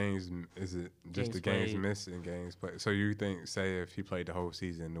 Games, is it just Games the games played. missed and games played? So you think, say, if he played the whole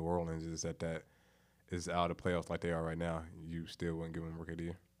season in New Orleans, is that is out of the playoffs like they are right now, you still wouldn't give him Rookie of the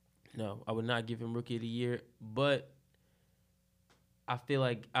Year? No, I would not give him Rookie of the Year, but I feel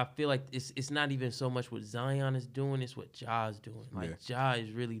like it's not even so much what Zion is doing, it's what Ja's doing. Like Ja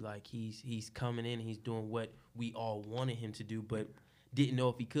is really like he's coming in and he's doing what we all wanted him to do, but didn't know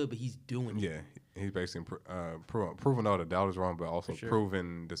if he could, but he's doing it. Yeah, he's basically proving all the doubters wrong, but also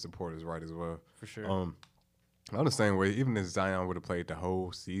proving the supporters right as well. For sure. I'm the same way. Even if Zion would have played the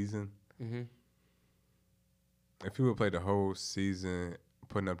whole season, if he would have played the whole season,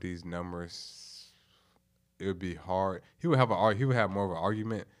 putting up these numbers, it would be hard. He would have more of an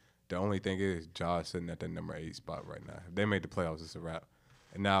argument. The only thing is, Josh sitting at that number 8 spot right now. If they made the playoffs, it's a wrap.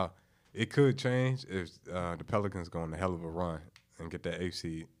 And now it could change if the Pelicans go on a hell of a run and get that 8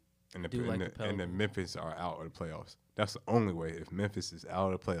 seed, and the Memphis are out of the playoffs. That's the only way. If Memphis is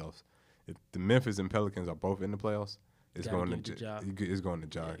out of the playoffs, if the Memphis and Pelicans are both in the playoffs, it's going to Ja. It's going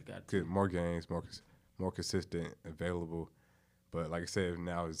to Ja. Get more games, more consistent, available. But like I said,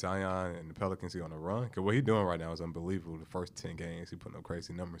 now Zion and the Pelicans are on a run. Because what he's doing right now is unbelievable. The first 10 games, he putting up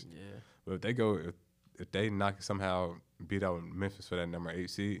crazy numbers. Yeah. But if they somehow beat out Memphis for that number 8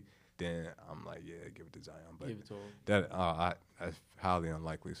 seed, then I'm like, yeah, give it to Zion. But give it to him. That's highly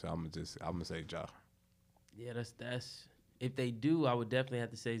unlikely. So I'm gonna say Ja. Yeah, that's if they do, I would definitely have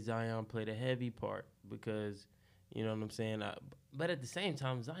to say Zion played a heavy part because you know what I'm saying. But at the same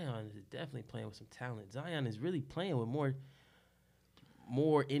time, Zion is definitely playing with some talent. Zion is really playing with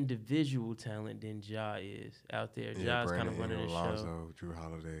more individual talent than Ja is out there. Yeah, Ja's kind of running the Alonzo, show. Drew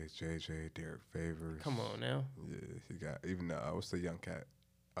Holiday, JJ, Derek Favors. Come on now. Yeah, he got even what's the young cat?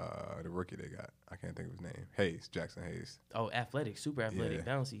 The rookie they got. I can't think of his name. Jackson Hayes. Oh, athletic, super athletic,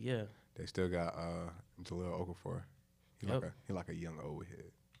 bouncy, yeah. They still got Jaleel Okafor. He like a young old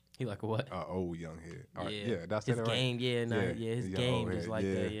head. He like a what? Old young head. All right, yeah, that's his it. Game, right? His game is like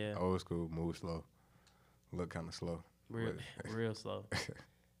that. Yeah, old school, move slow, look kind of slow, real slow.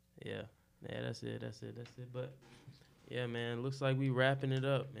 Yeah, that's it. But yeah, man, looks like we wrapping it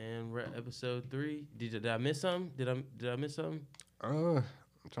up, man. Episode 3. Did I miss something? Did I miss something? I'm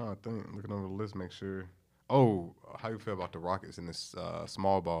trying to think. Looking over the list, make sure. Oh, how you feel about the Rockets in this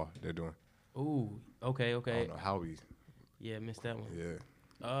small ball they're doing? Ooh, okay. I don't know how we. Yeah, missed that one. Yeah.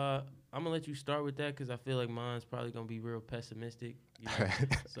 I'm gonna let you start with that because I feel like mine's probably gonna be real pessimistic. You know?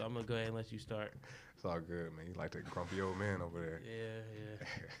 So I'm gonna go ahead and let you start. It's all good, man. You like that grumpy old man over there. Yeah.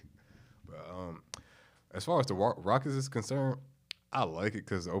 But as far as the Rockets is concerned, I like it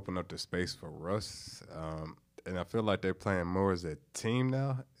because it opened up the space for Russ. And I feel like they're playing more as a team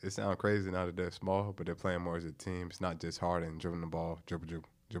now. It sounds crazy now that they're small, but they're playing more as a team. It's not just Harden dribbling the ball, dribble,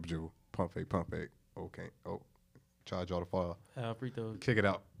 pump fake. Okay. Oh, try to draw the foul. Free throws. Kick it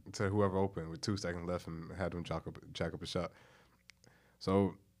out to whoever open with 2 seconds left and have them jack up a shot.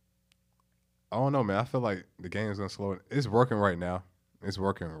 So, I don't know, man. I feel like the game's going to slow. It's working right now.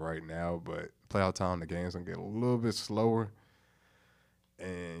 But playoff time, the game's going to get a little bit slower.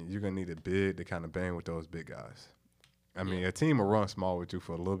 And you're going to need a big to kind of bang with those big guys. I mean, a team will run small with you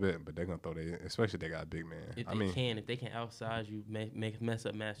for a little bit, but they're going to throw especially if they got a big man. If they can outsize you, mess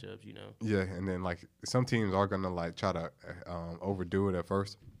up matchups, you know. Yeah, and then, like, some teams are going to, like, try to overdo it at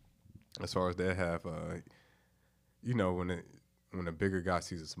first. As far as they have, when a bigger guy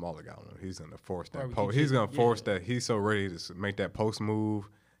sees a smaller guy, he's going to force that post. He's going to force that. He's so ready to make that post move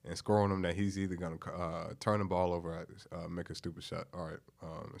and score on him that he's either going to turn the ball over, make a stupid shot,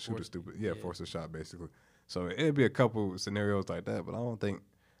 force a shot basically. So it'd be a couple scenarios like that, but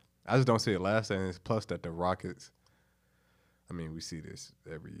I just don't see it last. And plus that the Rockets, I mean, we see this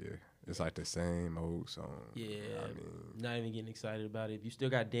every year. It's like the same old song. Yeah, I mean, not even getting excited about it. If you still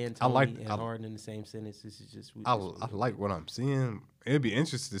got D'Antoni and Harden in the same sentence, this is just. I like what I'm seeing. It'd be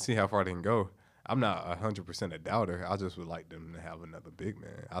interesting to see how far they can go. I'm not 100% a doubter. I just would like them to have another big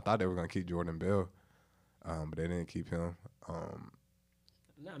man. I thought they were going to keep Jordan Bell, but they didn't keep him.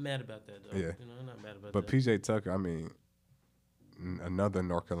 Not mad about that, though. Yeah. I'm not mad about that. But P.J. Tucker, I mean, another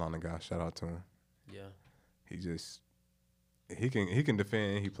North Carolina guy, shout out to him. Yeah. He can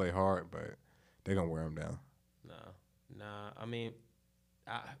defend, he play hard, but they're going to wear him down. Nah. I mean,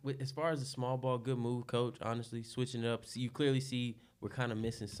 as far as the small ball, good move, coach, honestly, switching it up. So you clearly see we're kind of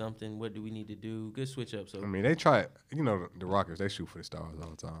missing something. What do we need to do? Good switch up. So I mean, they try. The Rockets, they shoot for the stars all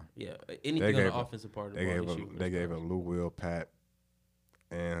the time. Yeah, anything on the offensive part of the ball. They gave a Lou Will, Pat,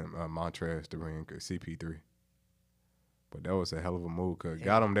 and Montrez to bring CP3. But that was a hell of a move because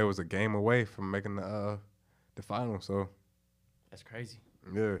got them. There was a game away from making the final. So that's crazy.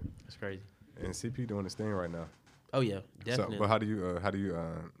 Yeah, that's crazy. And CP doing his thing right now. Oh yeah, definitely. So, but how do you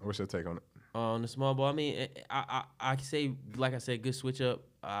what's your take on it? On the small ball, I mean, I say, like I said, good switch up.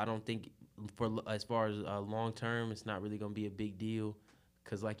 I don't think as far as long term, it's not really gonna be a big deal,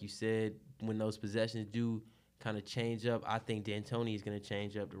 because like you said, when those possessions do kind of change up. I think D'Antoni is going to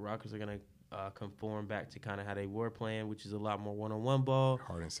change up. The Rockets are going to conform back to kind of how they were playing, which is a lot more one-on-one ball.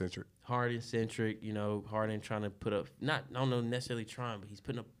 Harden-centric. You know, Harden trying to put up, I don't know necessarily trying, but he's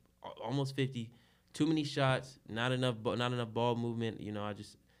putting up almost 50. Too many shots, not enough ball movement. You know, I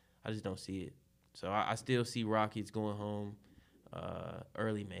just don't see it. So I still see Rockets going home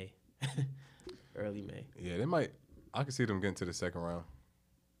early May. Early May. Yeah, they might. I can see them getting to the second round,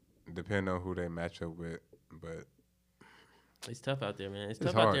 depending on who they match up with. But it's tough out there, man. It's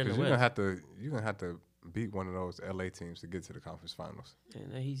tough tough hard, out there in the you're West. You're gonna have to beat one of those LA teams to get to the conference finals.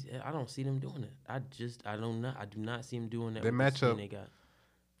 And I don't see them doing it. I do not see them doing that. They with match this team up. They got.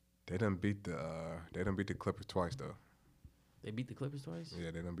 They done beat the Clippers twice though. They beat the Clippers twice?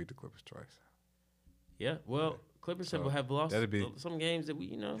 Yeah, they done beat the Clippers twice. Yeah, well, Clippers So have lost some games that we,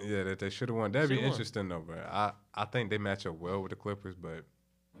 Yeah, that they should have won. That'd be Should've won. interesting though, but I think they match up well with the Clippers, but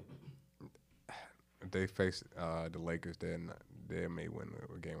if they face the Lakers, then they may win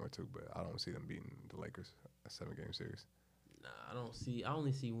a game or two, but I don't see them beating the Lakers a 7-game series. Nah, I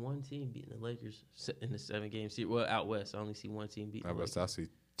only see one team beating the Lakers in the 7-game series. Well, out west, I only see one team beating the Lakers. I see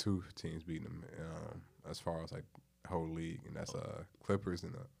 2 teams beating them as far as like the whole league, and that's Clippers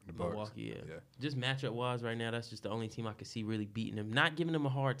and the Bucks. Milwaukee, yeah. Just matchup wise right now, that's just the only team I can see really beating them. Not giving them a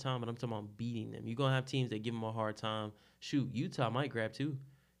hard time, but I'm talking about beating them. You're going to have teams that give them a hard time. Shoot, Utah might grab 2.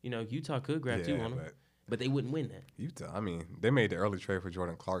 You know, Utah could grab 2 on them. But they wouldn't win that. Utah, I mean, they made the early trade for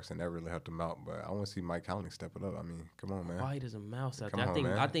Jordan Clarkson. That really helped them out. But I want to see Mike Conley step it up. I mean, come on, man. White as a mouse out Come there. on,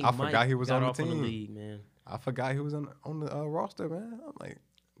 man. I think I Mike forgot he was got on the off on the team. league, man. I forgot he was on the roster, man. I'm like,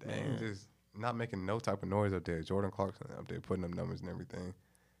 dang, Man. just not making no type of noise up there. Jordan Clarkson up there putting them numbers and everything.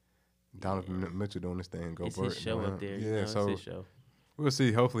 Donovan Mitchell doing this thing. It's his show up there. Yeah, it's so his show. we'll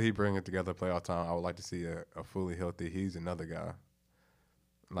see. Hopefully he bring it together playoff time. I would like to see a fully healthy. He's another guy.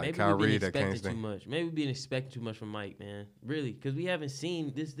 Like Maybe Kyrie we've been that came expecting too much. Maybe we've been expecting too much from Mike, man. Really, because we haven't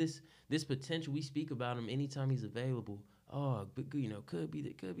seen this potential. We speak about him anytime he's available. Oh, but could be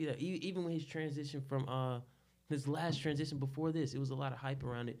that. Even when his transition from his last transition before this, it was a lot of hype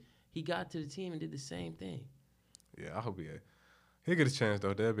around it. He got to the team and did the same thing. Yeah, I hope he'll get a chance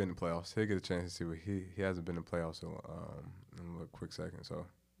though. They'll be in the playoffs. He'll get a chance to see what he hasn't been in the playoffs in a quick second. So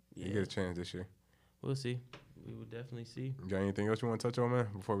Yeah, he'll get a chance this year. we'll see. We will definitely see. You got anything else you want to touch on, man,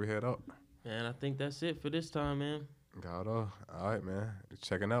 before we head out? Man, I think that's it for this time, man. Got all right, man.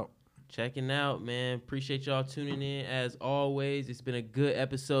 Checking out. Checking out, man. Appreciate y'all tuning in. As always, it's been a good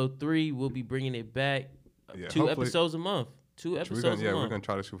episode 3. We'll be bringing it back. Yeah, 2 hopefully- episodes a month. 2 episodes a We're month. gonna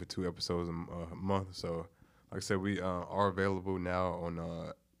try to shoot for 2 episodes a month. So, like I said, we are available now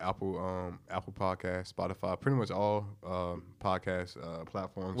on Apple Podcasts, Spotify, pretty much all podcast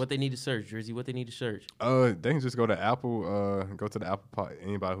platforms. What they need to search, Drizzy? What they need to search? They can just go to Apple. Go to the Apple.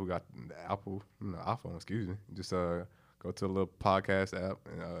 Anybody who got the Apple iPhone, excuse me, just go to the little podcast app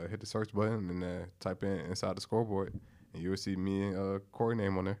and hit the search button and then type in Inside the Scoreboard, and you will see me and Corey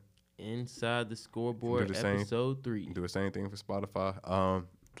name on there. Inside the Scoreboard, Do the same. episode 3. Do the same thing for Spotify.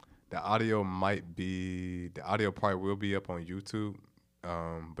 The audio part will be up on YouTube,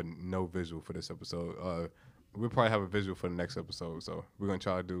 but no visual for this episode. We'll probably have a visual for the next episode, so we're gonna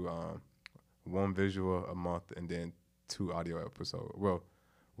try to do 1 visual a month and then 2 audio episodes. Well,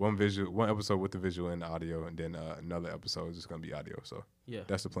 one episode with the visual and the audio, and then another episode is just gonna be audio. So Yeah.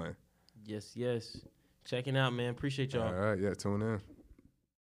 that's the plan. Yes. Checking out, man. Appreciate y'all. All right, yeah, tune in.